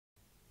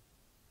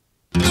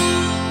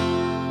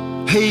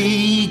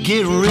Hey,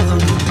 get rhythm.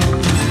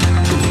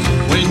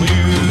 When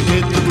you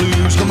get the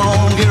blues, come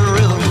on, get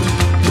rhythm.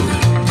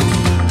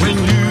 When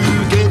you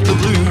get the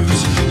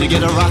blues, you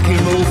get a rock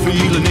and roll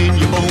feeling in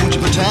your bones. You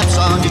put taps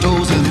on your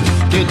toes and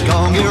get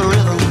gone, get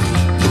rhythm.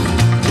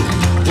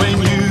 When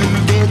you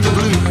get the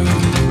blues,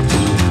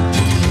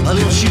 a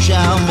little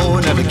shoe-shine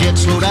boy never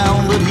gets slowed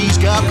down, but he's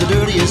got the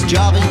dirtiest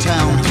job in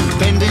town,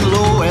 bending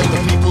low at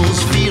the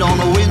people's feet on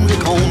a windy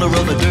corner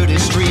of a dirty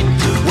street.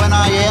 When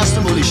I asked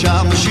him will he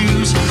shine my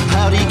shoes,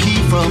 how'd he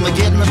keep from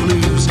getting the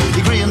blues,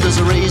 he grinned as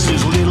he raised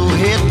his little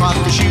head,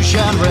 popped the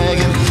shoe-shine rag,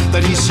 and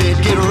then he said,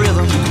 get a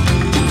rhythm.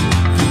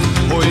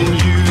 When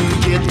you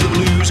get the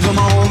blues, come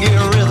on, get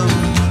a rhythm.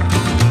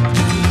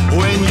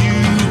 When you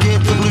get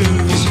the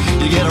blues,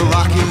 you get a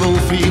rock and roll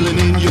feeling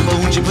in your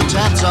bones. You put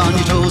taps on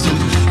your toes and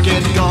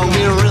get gone,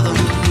 get a rhythm.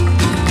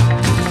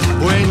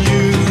 When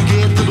you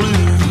get the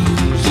blues.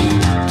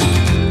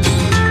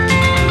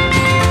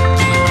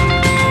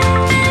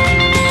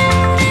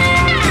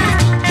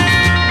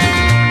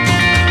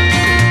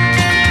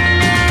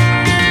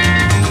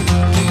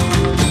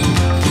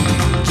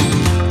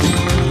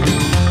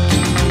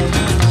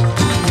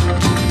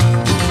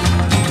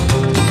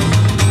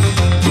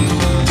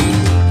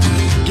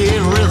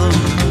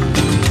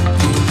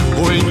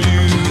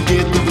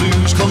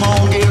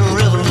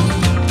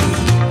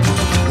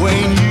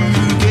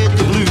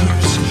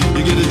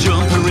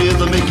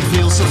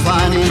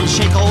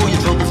 Shake all your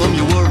trouble from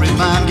your worried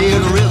mind, get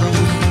a rhythm.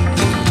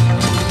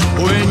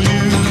 When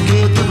you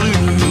get the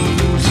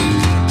blues.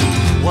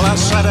 Well, I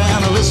sat down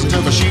and listened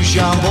to the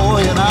shoe-shine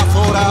boy, and I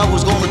thought I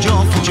was gonna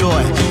jump for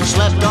joy.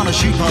 Slapped on a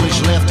shoe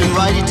polish left and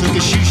right, he took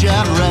his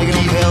shoe-shine rag and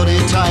he held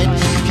it tight.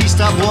 He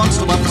stopped once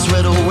to wipe the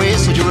sweat away,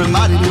 said you're a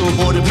mighty little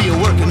boy to be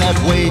a-working that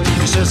way.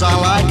 He says I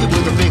like it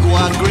with a big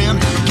wide grin,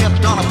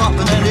 kept on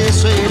a-popping and he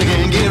said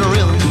again, get a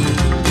rhythm.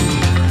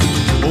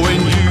 When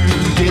you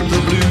get the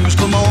blues,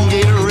 come on,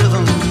 get a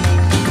rhythm.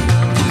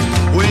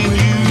 When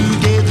you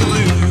get the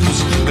blues,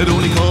 it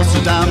only costs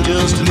a dime,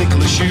 just a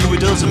nickel a shoe. It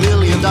does $1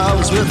 million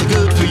worth of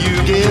good for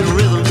you, get a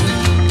rhythm.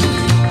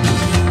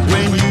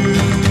 When